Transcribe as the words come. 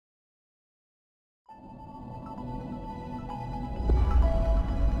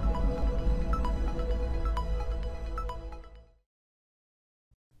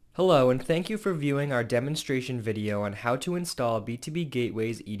Hello, and thank you for viewing our demonstration video on how to install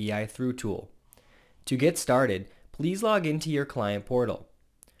B2BGateway's EDI Thru tool. To get started, please log into your client portal.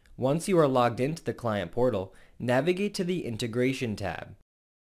 Once you are logged into the client portal, navigate to the Integration tab.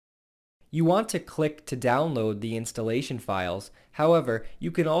 You want to click to download the installation files. However,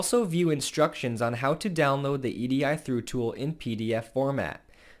 you can also view instructions on how to download the EDI Thru tool in PDF format,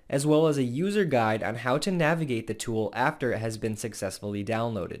 as well as a user guide on how to navigate the tool after it has been successfully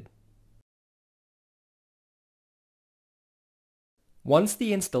downloaded. Once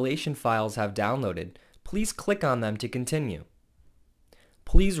the installation files have downloaded, please click on them to continue.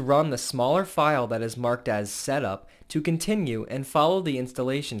 Please run the smaller file that is marked as Setup to continue and follow the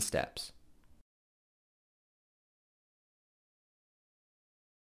installation steps.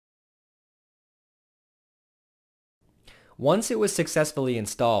 Once it was successfully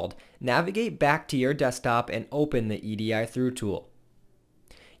installed, navigate back to your desktop and open the EDI Thru tool.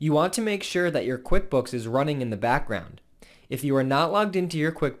 You want to make sure that your QuickBooks is running in the background. If you are not logged into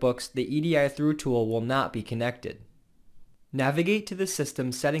your QuickBooks, the EDI Thru tool will not be connected. Navigate to the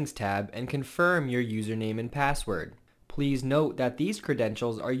System Settings tab and confirm your username and password. Please note that these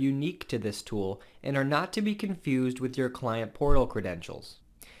credentials are unique to this tool and are not to be confused with your client portal credentials.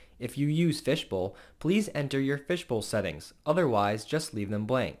 If you use Fishbowl, please enter your Fishbowl settings, otherwise just leave them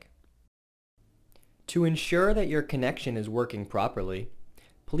blank. To ensure that your connection is working properly,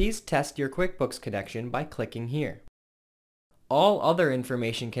 please test your QuickBooks connection by clicking here. All other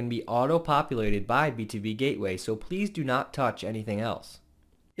information can be auto-populated by B2BGateway, so please do not touch anything else.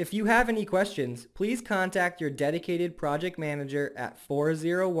 If you have any questions, please contact your dedicated project manager at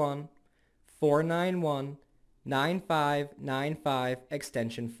 401-491-9595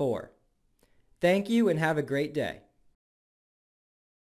 extension 4. Thank you and have a great day.